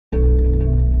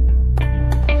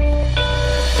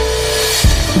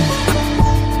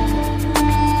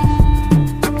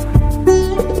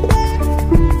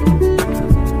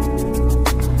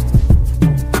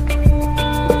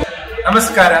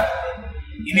ನಮಸ್ಕಾರ.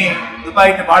 ಇನಿ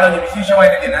ದುಬಾಯಿ ಬಹಳ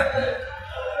ವಿಶೇಷವಾದ ದಿನ.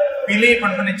 ಪಿಲಿ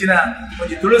ಪಂಪನಿಚ್ಚಿನ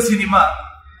ಒಂದು ತುಳು ಸಿನಿಮಾ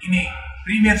ಇನಿ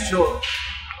ಪ್ರೀಮಿಯರ್ ಶೋ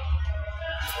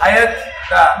ಹಯಾತ್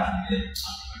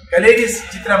ಗಲೇರಿಸ್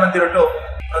ಚಿತ್ರಮಂದಿರಟ್ಟು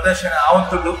ಪ್ರದರ್ಶನ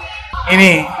ಆವಂತುಂಡು.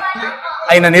 ಇನಿ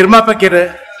ಐನ ನಿರ್ಮಾಪಕರು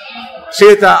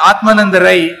ಶ್ರೀಯುತ ಆತ್ಮಾನಂದ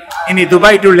ರೈ ಇನಿ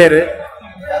ದುಬಾಯಿ ಟುಳ್ಳೇರು.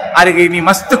 ಅವರಿಗೆ ಇನಿ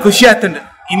ಮಸ್ತ್ ಖುಷಿ ಆತಂಡು.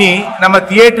 ಇನಿ ನಮ್ಮ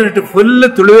ಥಿಯೇಟರ್ ಫುಲ್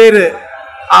ತುಳುವೇರು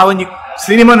ಆ ಒಂದು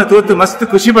ಸಿನಿಮಾನ ತೋತು ಮಸ್ತ್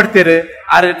ಖುಷಿ ಪಡ್ತೇರು.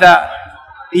 ಆರೇಟ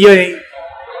ಈ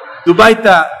ದುಬಾಯ್ತ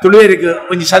ತುಳುವೇರಿಗೆ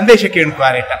ಒಂದು ಸಂದೇಶ ಕೇಳ್ಕೊ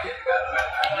ಆರೇಟ.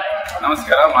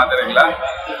 ನಮಸ್ಕಾರ ಮಾತಾಡಿಲ್ಲ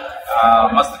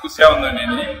ಮಸ್ತ್ ಖುಷಿಯ ಒಂದು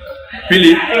ನಿನ್ನೆ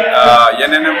ಪಿಲಿ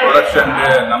ಏನೇನೇ ಪ್ರೊಡಕ್ಷನ್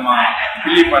ನಮ್ಮ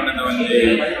ಪಿಲಿ ಪಂಡದ ಒಂದು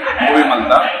ಮೂವಿ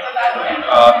ಮಲ್ತ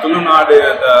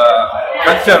ತುಳುನಾಡದ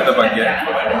ಕಲ್ಚರ್ದ ಬಗ್ಗೆ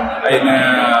ಐನ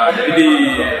ಇಡೀ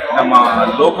ನಮ್ಮ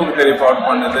ಲೋಕಕ್ಕೆ ತೆರಿ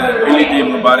ಪಾಡ್ಕೊಂಡದ ಪಿಲಿ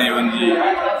ಟೀಮ್ ಬಾರಿ ಒಂಜಿ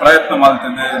ಪ್ರಯತ್ನ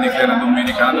ಮಾಡ್ತದೆ ನಿಕ್ಲೇನ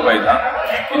ದುಮ್ಮಿನಿ ಕಣದ ಬೈದ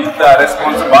ಇಂಥ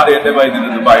ರೆಸ್ಪಾನ್ಸ್ ಬಾರಿ ಎಡ್ಡೆ ಬೈದಿದೆ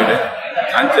ದುಬಾಯಿಡೆ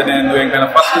ಅಂಚನೆ ಎಂಕನ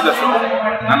ಫಸ್ಟ್ ಶೋ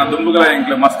ನನ್ನ ದುಂಬುಗಳ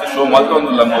ಎಂಕ್ಲೆ ಮಸ್ತ್ ಶೋ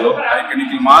ಮಲ್ತೊಂದಿಲ್ಲ ಮೂಲು ಐಕೆ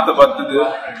ನಿಕ್ಲಿ ಮಾತು ಬರ್ತದೆ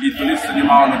ಈ ತುಳಿ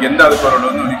ಸಿನಿಮಾವನ್ನು ಗೆಂದಾದ ಕೊರಡು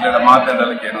ನಿಕ್ಲೆನ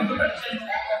ಮಾತಾಡಲಿಕ್ಕೆ ಏನೊಂದಿಲ್ಲ.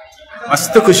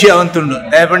 ಮಸ್ತ್ ಖುಷಿ ಅವಂತುಂಡು.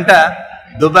 ದಯಪಂಟ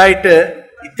ದುಬಾಯಿಟ್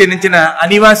ಇತ್ತಿನಿಂಚಿನ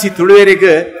ಅನಿವಾಸಿ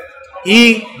ತುಳುವೇರಿಗೆ ಈ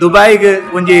ದುಬಾಯಿಗೆ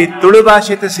ಒಂಜಿ ತುಳು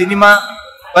ಭಾಷೆತ ಸಿನಿಮಾ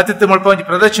ಬತ್ತತ್ತು ಮುಲ್ಪ ಒಂಜಿ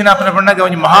ಪ್ರದರ್ಶನಾಪನ ಪಂಡಾಗ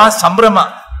ಒಂಜಿ ಮಹಾ ಸಂಭ್ರಮ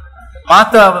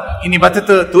ಮಾತ ಇನಿ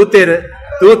ಬತ್ತತ್ತು ತೂತೇರು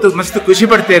ತೂತು ಮಸ್ತ್ ಖುಷಿ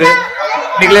ಪಡ್ತೇರು.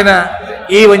 ನಿಗ್ಲೇನ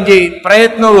ಈ ಒಂಜಿ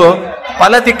ಪ್ರಯತ್ನವು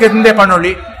ಫಲ ತಿಕ್ಕದಿಂದೆ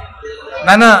ಪಣೋಳಿ.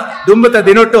 ನನ್ನ ದುಂಬತ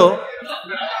ದಿನೊಟ್ಟು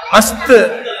ಮಸ್ತ್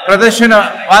ಪ್ರದರ್ಶನ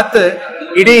ವಾತ್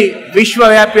ಇಡೀ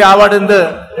ವಿಶ್ವವ್ಯಾಪಿ ಆವಾಡಿಂದ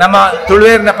ನಮ್ಮ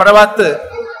ತುಳುವೇರಿನ ಪರವಾತ್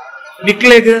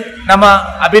ನಿಕ್ಲೆಗ್ ನಮ್ಮ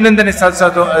ಅಭಿನಂದನೆ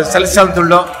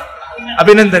ಸಲ್ಲಿಸಲು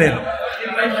ಅಭಿನಂದನೆಗಳು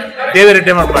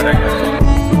ದೇವರೆಡ್ಡೆ ಮಾಡ್ಕೊಂಡ.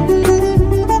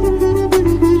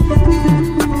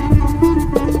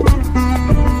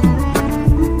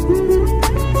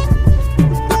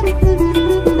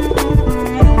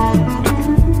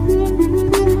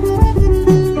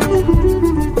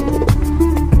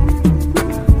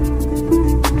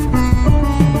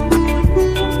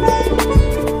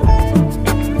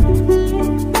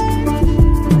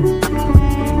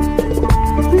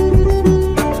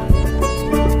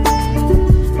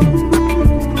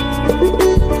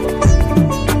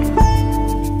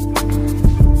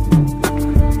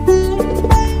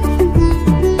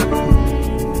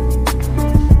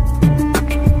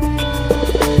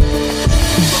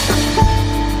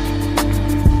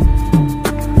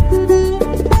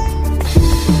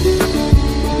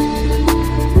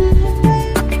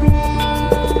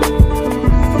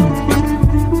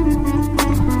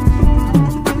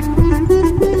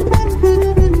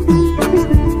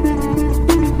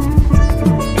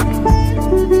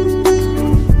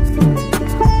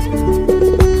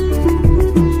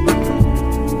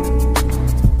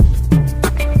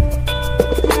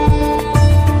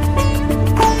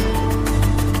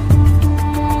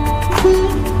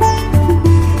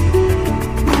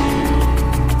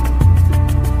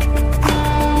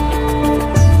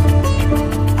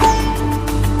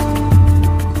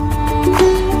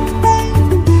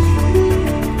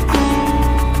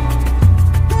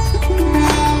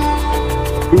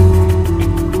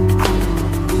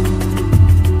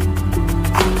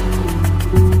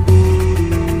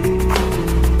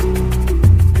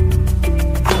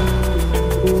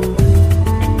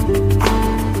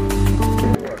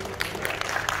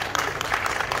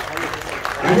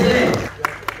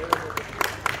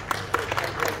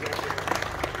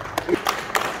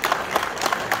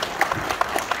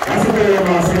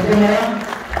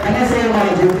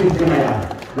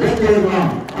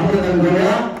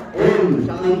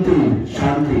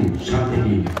 शांति शांति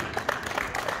की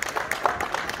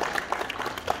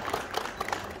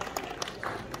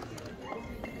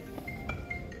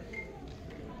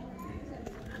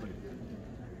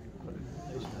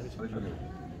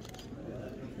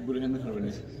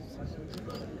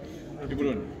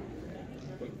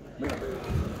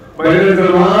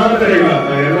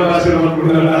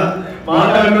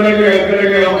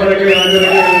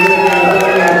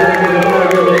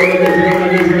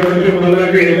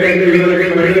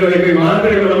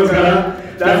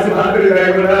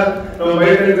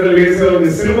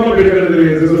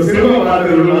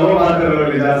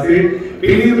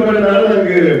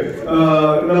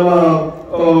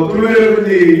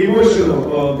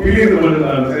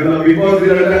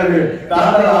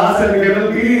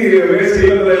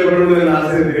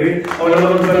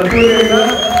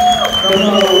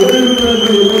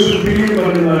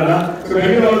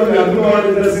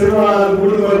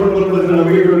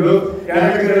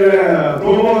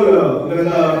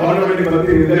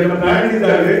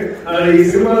ಈ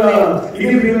ಸಿನಿಮಾದ ಈ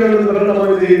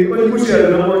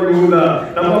ಊದ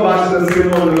ನಮ್ಮ ಭಾಷೆದ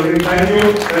ಸಿನಿಮಾ ಥ್ಯಾಂಕ್ ಯು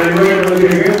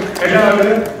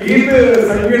ಇದು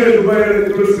ಸಂಗೀತ ದುಬೈ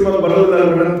ತುಳು ಸಿನಿಮಾ ಬರೋದ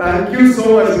ಥ್ಯಾಂಕ್ ಯು ಸೋ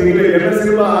ಮಚ್ ನೀವು ಎಲ್ಲ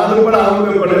ಸಿನಿಮಾ ಆದ್ರೂ ಕೂಡ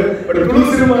ಆಮೇಲೆ ಬಟ್ ತುಳು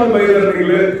ಸಿನಿಮಾ ಬೈದಾರೆ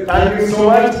ನೀವು thank you so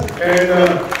much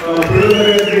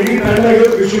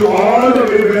wish you all the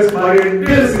very best for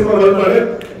Indian cinema ಬರ್ತಾರೆ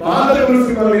ಮಾತ್ರ ತುಳು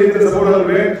ಸಿನಿಮಾ ಸಪೋರ್ಟ್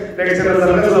ಆದ್ರೆ next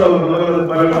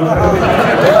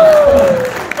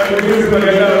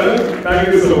thank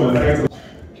you so much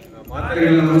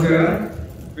ಮಾತರಿಗೆಲ್ಲ ನಮಸ್ಕಾರ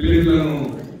ಪಿಲಿಗಳನ್ನು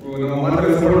ನಮ್ಮ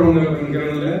ಮಾತರಿಗೆ ಸಪೋರ್ಟ್ ಮಾಡಬೇಕು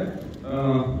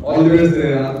ಆಲ್ ದಿ ಬೆಸ್ಟ್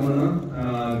ಆತ್ಮನ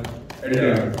ಎಡೆ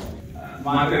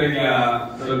ಮಾತರಿಗೆ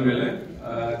ಸಲ ಮೇಲೆ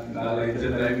ನಾಳೆ ಇಚ್ಚೆ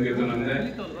ಟೈಮ್ ಗೆ ಬಂದೆ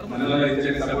ನನ್ನೆಲ್ಲ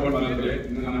ಇಚ್ಚೆ ಸಪೋರ್ಟ್ ಮಾಡ್ತಾರೆ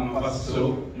ನಮ್ಮ ಫಸ್ಟ್ ಶೋ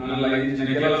ನನ್ನೆಲ್ಲ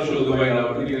ಇಚ್ಚೆ ಕೆಲ ಶೋ ದುಬೈ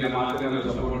ಅವರಿಗೆ ನಮ್ಮ ಮಾತರಿಗೆ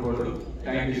ಸಪೋರ್ಟ್ ಕೊಟ್ಟು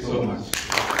ಥ್ಯಾಂಕ್ ಯು ಸೋ ಮಚ್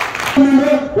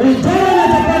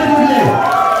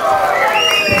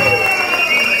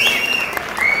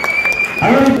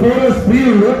అలాగే ప్రోగ్రెస్ ఫ్రీ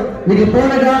ఉండు మీకు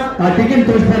పోనగా ఆ టికెట్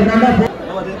తోస్తారు కండా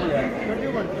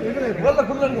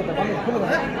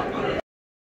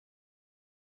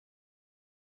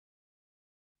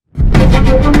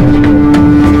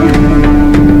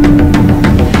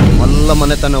ಮಲ್ಲ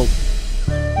ಮನೆತನವು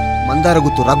ಮಂದಾರ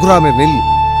ಗುತ್ತು ರಘುರಾಮೆ ನೆಲ್ಲು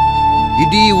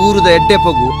ಇಡೀ ಊರದ ಎಡ್ಡೆ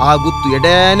ಪಗು ಆ ಗುತ್ತು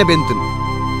ಎಡೇನೆ ಬೆಂತನು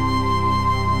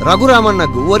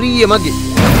ರಘುರಾಮಣ್ಣಗು ಒರಿಯ ಮಗೆ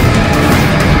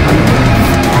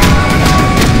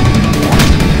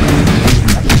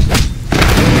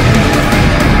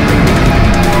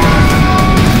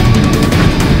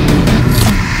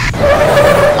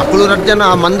ರಜ್ಜನ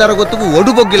ಆ ಮಂದಾರ ಗೊತ್ತಿಗೂ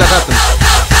ಒಡು ಬೊಗ್ಗಿಲ್ಲ ಕಾತು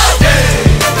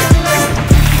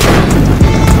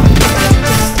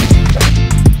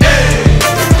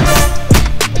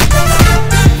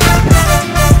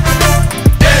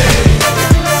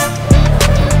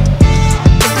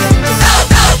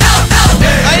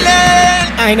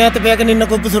ಆಯ್ನಾತ ಬೇಗ ನಿನ್ನ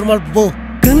ಕೊಬ್ಬು ಶುರು ಮಾಡ್ಬೋ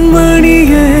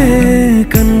ಕಣ್ಮಣಿಗೆ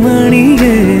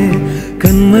ಕಣ್ಮಣಿಗೆ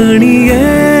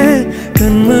ಕಣ್ಮಣಿಗೆ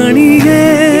ಕಣ್ಮಣಿಗೆ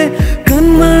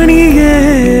ಕಣ್ಮಣಿಗೆ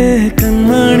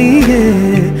ಕಣ್ಮಣಿಗೆ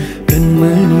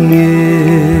ಕಣ್ಮಣಿಗೆ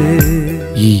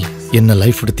ಈ ಎನ್ನ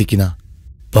ಲೈಫ್ ಹುಡುತಿಕಿನ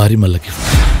ಬಾರಿ ಮಲ್ಲಕ್ಕೆ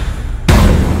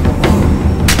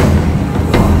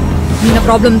ನಿನ್ನ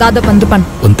ಪ್ರಾಬ್ಲಮ್ ದಾದ ಬಂದು ಪನ್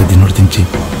ಒಂತ ದಿನ ತಿಂಚಿ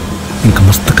ಇಂಕ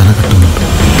ಮಸ್ತ್ ಕನ ಕಟ್ಟುನುಂಟು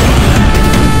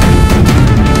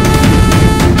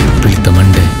ಪಿಳಿತ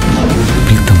ಮಂಡೆ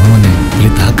ಪಿಳಿತ ಮೋನೆ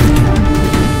ಪಿಳಿತ ಆಕೃತಿ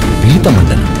ಪಿಳಿತ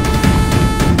ಮಂಡನ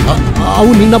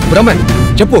ಅವು ನಿನ್ನ ಭ್ರಮೆ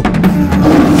చెప్పు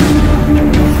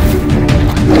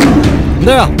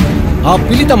ಆ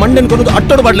ಪಿಲಿತ ಮಂಡನ್ ಕೊಡೋದು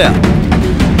ಅಟ್ಟೋಡು ಬಾಡ್ಲೆ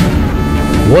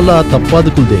ಓಲಾ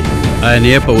ತಪ್ಪಾದಕುಲ್ದೆ ఆయన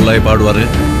ఏ పౌలాయి పాడువారు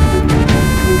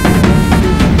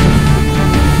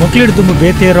ಮೊಕ್ಲಿಡ್ ತುಂಬ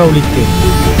ಬೇತೇರಾವಳಿತ್ತೆ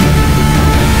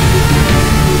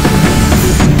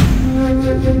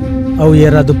ಅವು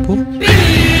ಏರಾದಪ್ಪು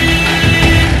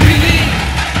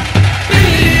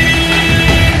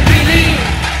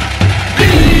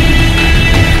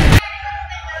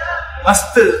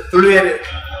ಮಸ್ತ್ ತುಳುವೇರು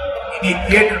ಈ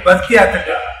ಥಿಯೇಟರ್ ಭರ್ತಿ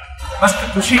ಆಗ್ತದೆ ಮಸ್ತ್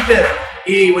ಖುಷಿಟ್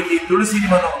ಈ ಒಂದು ತುಳು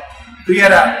ಸಿನಿಮಾನು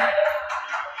ತುಯರ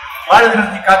ಬಹಳ ದಿನ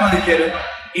ಕಾಕೊಂಡಿದ್ದೇರು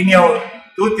ಇನ್ನು ಅವು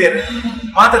ತೂತೇರು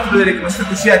ಮಾತ ತುಳುವೇರಿಗೆ ಮಸ್ತ್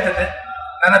ಖುಷಿ ಆಗ್ತದೆ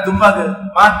ನನ್ನ ತುಂಬಾಗ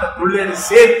ಮಾತ ತುಳುವೇರು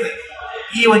ಸೇರ್ತು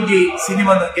ಈ ಒಂದು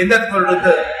ಸಿನಿಮಾನು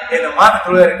ಗೆದ್ದತ್ಕೊಳ್ಳೋದು ಏನು ಮಾತ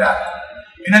ತುಳುವೇರಿಗ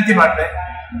ವಿನಂತಿ ಮಾಡ್ದೆ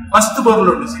ಮಸ್ತ್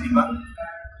ಬರಲುಂಟು ಸಿನಿಮಾ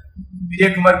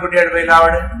ವಿಜಯ್ ಕುಮಾರ್ ಗುಡಿಯಾಡ್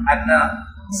ಬೈಲಾವಡ್ ಅನ್ನ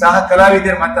ಸಹ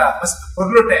ಕಲಾವಿದರು ಮಾತ ಮಸ್ತ್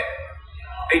ಬರಲುಂಟೆ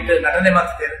ರೈಟ್ ನಟನೆ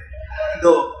ಮಾಡ್ತಿದ್ದಾರೆ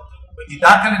ಇದು ಒಂದು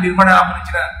ದಾಖಲೆ ನಿರ್ಮಾಣ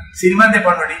ಆಪರಿಚಿನ ಸಿನಿಮಾಂದೇ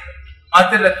ಪಣ್ಣೋಡಿ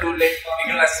ಮಾತೆಲ್ಲ ತೂಲೆ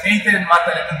ಈಗಿನ ಸ್ನೇಹಿತರನ್ನು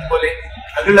ಮಾತಾಡಿ ತಂದ್ಕೋಲೆ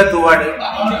ಅಗಲ ತೂವಾಡು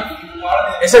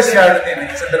ಯಶಸ್ವಿ ಆಡುತ್ತೇನೆ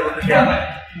ಈ ಸಂದರ್ಭದಲ್ಲಿ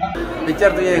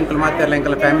ಪಿಕ್ಚರ್ ಎಂಕಲ್ ಮಾತಾಡಲ್ಲ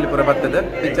ಎಂಕಲ್ ಫ್ಯಾಮಿಲಿ ಪೂರ ಬರ್ತದೆ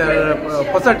ಪಿಕ್ಚರ್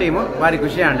ಹೊಸ ಟೀಮು ಭಾರಿ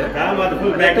ಖುಷಿ ಆಂಡ್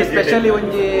ಸ್ಪೆಷಲಿ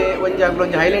ಒಂಜಿ ಆಗ್ಲು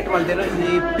ಒಂಜಿ ಹೈಲೈಟ್ ಮಾಡ್ತಿರೋ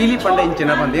ಈ ಪಿಲಿ ಪಂಡ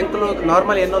ಇಂಚಿನ ಬಂದು ಎಂಕಲು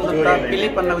ನಾರ್ಮಲ್ ಏನೊಂದು ಪಿಲಿ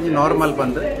ಪಂಡ ಒಂಜಿ ನಾರ್ಮಲ್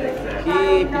ಬಂದು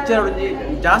ಈ ಪಿಕ್ಚರ್ ಒಂಜಿ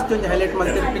ಜಾಸ್ತಿ ಒಂಜಿ ಹೈಲೈಟ್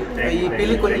ಮಾಡ್ತಿರೋ ಈ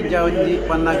ಪಿಲಿ ಒಂಜಿ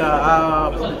ಪನ್ನಾಗ ಆ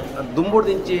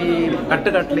ದುಂಬುಡ್ದಿಂಚಿ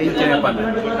ಕಟ್ಟುಗಟ್ಟಲೆ ಇಂಚಿನ ಬಂದು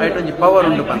ಐಟ್ ಒಂಜಿ ಪವರ್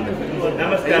ಉಂಡು ಬಂದು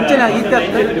ಇಂಚಿನ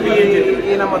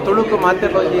ಈ ನಮ್ಮ ತುಳುಕು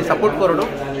ಮಾತೆಲ್ಲ ಒಂಜಿ ಸಪೋರ್ಟ್ ಕೊರಡು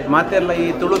ಮಾತೆಲ್ಲ ಈ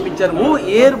ತುಳು ಪಿಕ್ಚರ್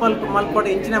ಏರ್ ಮಲ್ಪಡು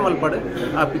ಇಂಚಿನ ಮಲ್ಪಡು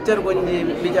ಆ ಪಿಕ್ಚರ್ ಒಂಜಿ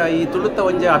ಈ ತುಳುತ್ತ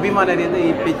ಒಂಜಿ ಅಭಿಮಾನ ಇದೆ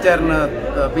ಈ ಪಿಕ್ಚರ್ನ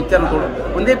ತುಳು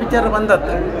ಒಂದೇ ಪಿಕ್ಚರ್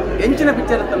ಬಂದದ್ದು ಎಂಚಿನ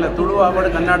ಪಿಕ್ಚರ್ ಇತ್ತಲ್ಲ ತುಳು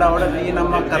ಆವಡು ಕನ್ನಡ ಆವಡು ಈ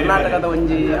ನಮ್ಮ ಕರ್ನಾಟಕದ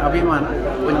ಒಂಜಿ ಅಭಿಮಾನ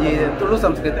ಒಂಜಿ ತುಳು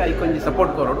ಸಂಸ್ಕೃತಿ ಅದಕ್ಕೆ ಒಂಜಿ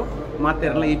ಸಪೋರ್ಟ್ ಕೊರೋಡು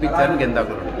ಮಾತೆಲ್ಲ ಈ ಪಿಕ್ಚರ್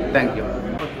ಗೆಂದಾಕೊರೋಡು ಥ್ಯಾಂಕ್ ಯು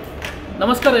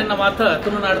ನಮಸ್ಕಾರ ಎನ್ನ ಮಾತ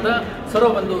ತುಳುನಾಡದ ಸರ್ವ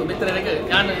ಬಂಧು ಮಿತ್ರರಿಗೆ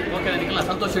ಯಾನ್ ಓಕೆನಿಕಲ್ಲ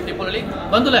ಸಂತೋಷ್ ಶೆಟ್ಟಿ ಪೊರಳಿ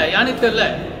ಬಂದುಲ ಯಾನಿತ್ತಲ್ಲ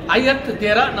ಐಯತ್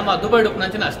ದೇರ ನಮ್ಮ ದುಬೈ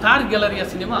ಡುಪ್ನಂಚಿನ ಸ್ಟಾರ್ ಗ್ಯಾಲರಿಯ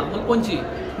ಸಿನಿಮಾ ಮುಲ್ಪೊಂಚಿ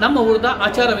ನಮ್ಮ ಊರದ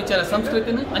ಆಚಾರ ವಿಚಾರ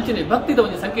ಸಂಸ್ಕೃತಿನ ಅಂಚಿನ ಭಕ್ತಿದ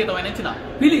ಒಂದು ಸಂಕೇತವಾಯಿನಂಚಿನ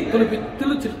ಪಿಲಿ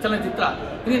ತುಳು ಚಲನಚಿತ್ರ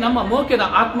ಇದು ನಮ್ಮ ಮೋಕೆದ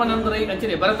ಆತ್ಮಾನಂದರೈ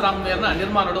ಅಂಚಿನ ಭರತ್ ರಾಮಯ್ಯನ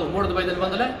ನಿರ್ಮಾಣಡು ಮೂಡದ ಬೈದಲ್ಲಿ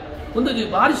ಬಂದಲೆ ಒಂದು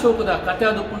ಭಾರಿ ಶೋಕದ ಕಥೆ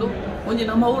ಆದುಕೊಂಡು ಒಂಜಿ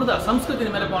ನಮ್ಮ ಊರದ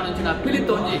ಸಂಸ್ಕೃತಿ ಮೇಲೆ ಪಾವನಿಂಚಿನ ಪಿಲಿತ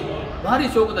ಒಂಜಿ ಭಾರಿ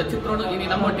ಶೋಕದ ಚಿತ್ರಣ ಇನಿ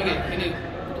ನಮ್ಮೊಟ್ಟಿಗೆ ಇನಿ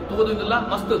ತೋದುದಿಲ್ಲ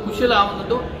ಮಸ್ತ್ ಖುಷಿಲ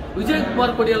ಆವೊಂದು ವಿಜಯ್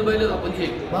ಕುಮಾರ್ ಕೊಡಿಯಲ್ ಬೈಲು ಒಂಜಿ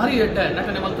ಭಾರಿ ಎಡ್ಡ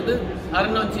ನಟನೆ ಮಲ್ತದ್ದು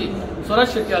ಅರಣ್ಣ ಒಂಜಿ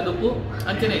ಸ್ವರಾಜ್ ಶೆಟ್ಟಿ ಆದಪ್ಪು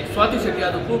ಅಂಚನೆ ಸ್ವಾತಿ ಶೆಟ್ಟಿ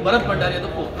ಆದಪ್ಪು ಭರತ್ ಭಂಡಾರಿ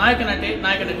ಆದಪ್ಪು ನಾಯಕ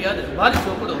ನಟಿ ಆದ ಭಾರಿ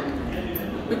ಶೋಕಡು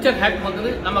ಪಿಕ್ಚರ್ ಹ್ಯಾಕ್ ಬಂದದು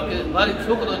ನಮಗೆ ಭಾರಿ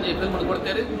ಶೋಕದ ಒಂಜಿ ಫಿಲ್ಮ್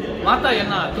ಕೊಡ್ತೇವೆ ಮಾತಾ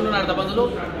ಎನ್ನ ತುಳುನಾಡದ ಬಂದಲು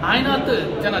ಆಯ್ನಾತ್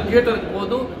ಜನ ಥಿಯೇಟರ್ಗೆ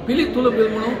ಹೋದು ಪಿಲಿ ತುಳು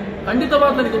ಫಿಲ್ಮ್ನು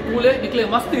ಖಂಡಿತವಾದ ನಿಮಗೆ ತೂಲೆ ನಿಕ್ಲೆ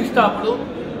ಮಸ್ತ್ ಇಷ್ಟ ಆಗ್ಬಿಡು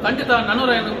ಖಂಡಿತ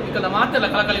ನನೂರಾಯನು ಈಗ ಮಾತೆಲ್ಲ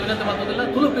ಕಳಕಳಿ ವಿನಂತಿ ಬಂದಿಲ್ಲ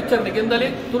ತುಳು ಪಿಕ್ಚರ್ ನಿಗಿಂದಲೇ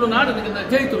ತುಳುನಾಡು ನಿಗಿಂದ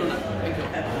ಜೈ ತುಳುನಾಡು.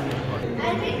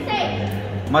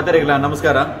 ಮಾತರಿಗಳ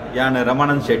ನಮಸ್ಕಾರ. ಯಾನ್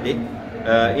ರಮಾನಂದ್ ಶೆಟ್ಟಿ.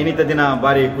 ಇನ್ನಿತ ದಿನ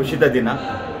ಬಾರಿ ಖುಷಿದ ದಿನ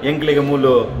ಎಂಕ್ಲಿಗೆ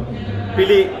ಮೂಲು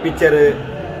ಪಿಲಿ ಪಿಕ್ಚರ್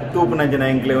ತೂಪುನಂಚಿನ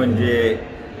ಎಂಕ್ಲೆ ಒಂಜಿ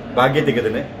ಭಾಗ್ಯ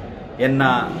ತೆಗೆದನೆ ಎನ್ನ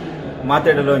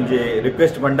ಮಾತಾಡಲು ಒಂಜಿ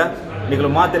ರಿಕ್ವೆಸ್ಟ್ ಬಂಡ ನಿಗಲು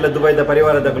ಮಾತೆಲ್ಲ ದುಬೈದ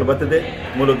ಪರಿವಾರದಗಳು ಬರ್ತದೆ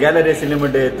ಮೂಲು ಗ್ಯಾಲರಿ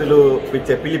ಸಿನಿಮಡ್ ತುಳು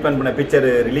ಪಿಕ್ಚರ್ ಪಿಲಿಪನ್ ಬಣ್ಣ ಪಿಕ್ಚರ್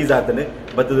ರಿಲೀಸ್ ಆಗ್ತದೆ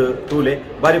ಬತ್ತದು ತೂಲೆ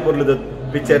ಬಾರಿ ಪೊರ್ಲದ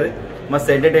ಪಿಕ್ಚರ್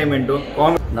ಮಸ್ತ್ ಎಂಟರ್ಟೈನ್ಮೆಂಟು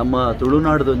ನಮ್ಮ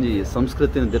ತುಳುನಾಡದೊಂಜಿ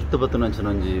ಸಂಸ್ಕೃತಿನ ದೆರ್ತಬತ್ತನ ಅಂಚಿನ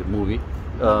ಒಂಜಿ ಮೂವಿ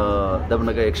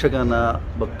ದಪ್ಪನಾಗ ಯಕ್ಷಗಾನ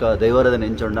ಬೊಕ್ಕ ದೈವಾರಾಧನೆ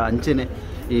ಎಂಚೊಂಡ ಅಂಚೆನೆ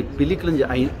ಈ ಪಿಲಿಕ್ಲಂಜಿ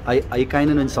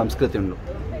ಐಕಾಯಿನ ಒಂಜಿ ಸಂಸ್ಕೃತಿ ಉಂಡು.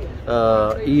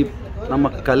 ಈ ನಮ್ಮ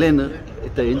ಕಲೆನ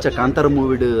ಇತ್ತ ಎಂಚ ಕಾಂತಾರ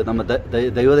ಮೂವಿಡ್ ನಮ್ಮ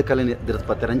ದೈವದ ಕಲೆನ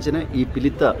ದೆರ್ತಪತ್ತಾರೆ ಅಂಚೆನೆ ಈ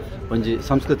ಪಿಲಿತ ಒಂಜಿ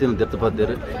ಸಂಸ್ಕೃತಿನ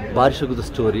ದೆರ್ತಪತ್ತೇರು ಬಾರಿ ಶುಗದ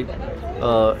ಸ್ಟೋರಿ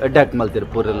ಎಡ್ಡಾಕ್ಟ್ ಮಲ್ತಾರೆ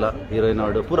ಪೂರೆಲ್ಲ ಹೀರೋಯಿನ್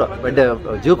ಆಡು ಪೂರ ಎಡ್ಡೆ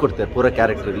ಜೀವ ಕೊಡ್ತಾರೆ ಪೂರ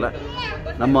ಕ್ಯಾರೆಕ್ಟರ್ಗಳ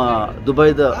ನಮ್ಮ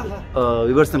ದುಬೈದ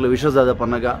ವಿವರ್ಸ್ನಗಳ ವಿಶ್ವಾಸದ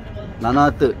ಪನ್ನಗ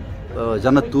ನನಾತ್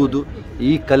ಜನ ತೂದು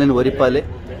ಈ ಕಲೆನ ಒರಿಪಾಲೆ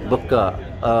ಬೊಕ್ಕ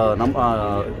ನಮ್ಮ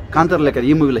ಕಾಂತಾರ ಲೆಕ್ಕ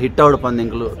ಈ ಮೂವಿಲ ಹಿಟ್ ಆವಡ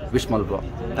ಪಂದ್ಯಗಳು wish ಮಲ್ಪ.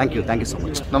 Thank you so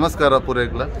much. ನಮಸ್ಕಾರ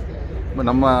ಪೂರೈಗ್ಲ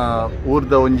ನಮ್ಮ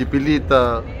ಊರ್ದ ಒಂಜಿ ಪಿಲಿತ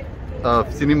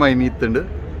ಸಿನಿಮಾ ಇನ್ನಿತ್ತುಂಡು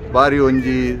ಬಾರಿ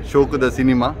ಒಂಜಿ ಶೋಕದ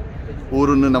ಸಿನಿಮಾ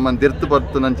ಊರನ್ನು ನಮ್ಮ ದೆರ್ತು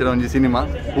ಬರ್ತು ನಂಚಿನ ಒಂಜಿ ಸಿನಿಮಾ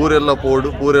ಊರೆಲ್ಲ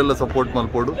ಪೋಡು ಊರೆಲ್ಲ ಸಪೋರ್ಟ್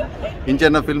ಮಲ್ಪೋಡು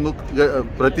ಇಂಚೆನ್ನ ಫಿಲ್ಮು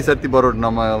ಪ್ರತಿ ಸರ್ತಿ ಬರೋಡು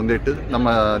ನಮ್ಮ ಒಂದೆಟ್ಟು ನಮ್ಮ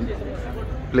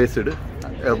ಪ್ಲೇಸ್ಡ್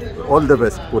ಆಲ್ ದ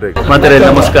ಬೆಸ್ಟ್ ಪೂರೈಕೆ. ಮಾತರೆ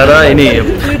ನಮಸ್ಕಾರ. ಇನಿ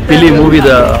ಪಿಲಿ ಮೂವಿದ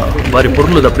ಬಾರಿ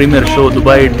ಪುರ್ಲುದ ಪ್ರೀಮಿಯರ್ ಶೋ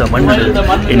ದುಬೈ ಮಂಡ್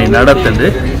ಇನಿ ನಡತ್ತಂದ್ರೆ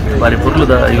ಬಾರಿ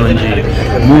ಪುರ್ಲುದ ಈ ಒಂಜಿ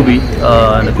ಮೂವಿ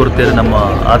ಕೊಡ್ತೇವೆ ನಮ್ಮ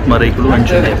ಆತ್ಮ ರೈಕುಲು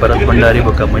ಅಂಚನೆ ಭರತ್ ಭಂಡಾರಿ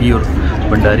ಬೊಕ್ಕ ಮಯೂರ್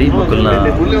ಭಂಡಾರಿ ಬೊಕ್ಕಲ್ನ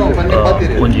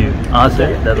ಒಂಜಿ ಆಸೆ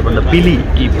ದಾದ ಪಂಡ ಪಿಲಿ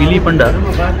ಈ ಪಿಲಿ ಪಂಡ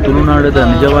ತುಳುನಾಡದ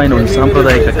ನಿಜವಾಯಿನ ಒಂದು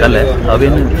ಸಾಂಪ್ರದಾಯಿಕ ಕಲೆ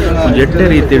ಅವೇನು ಒಂದು ಎಡ್ಡೆ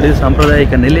ರೀತಿಯ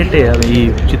ಸಾಂಪ್ರದಾಯಿಕ ನೆಲೆಟೆ ಈ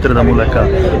ಚಿತ್ರದ ಮೂಲಕ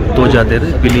ತೋಜಾದೇರು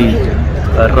ಪಿಲಿ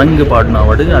ರಂಗ್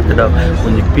ಪಾಡ್ನವಡು ಅತ್ತಡ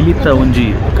ಒಂಜಿ ಪಿಲಿತ ಒಂಜಿ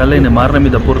ಕಲೆನ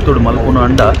ಮಾರ್ನಮಿದ ಪೊರ್ತುಡು ಮಲ್ಪುನ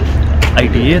ಅಂಡ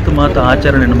ಐಟಿ ಏತ್ ಮಾತ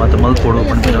ಆಚರಣೆಯನ್ನು ಮಾತ ಮಲ್ಪೋಡು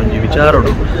ಪಂಡಿನ ಒಂಜಿ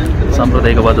ವಿಚಾರಡು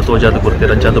ಸಾಂಪ್ರದಾಯಿಕವಾದ ತೋಜಾದ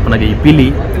ಕೊಡ್ತಾರೆ ಅಂಚಾದಪ್ಪನಾಗ ಈ ಪಿಲಿ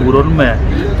ಊರೊಮ್ಮೆ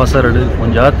ಪಸರಡು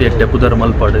ಒಂಜಾತಿ ಎಟ್ಟೆ ಪುದರ್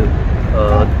ಮಲ್ಪಾಡು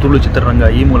ತುಳು ಚಿತ್ರರಂಗ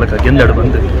ಈ ಮೂಲಕ ಗೆಂದಾಡು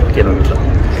ಬಂದು ಕೇಳೋದಿಲ್ಲ.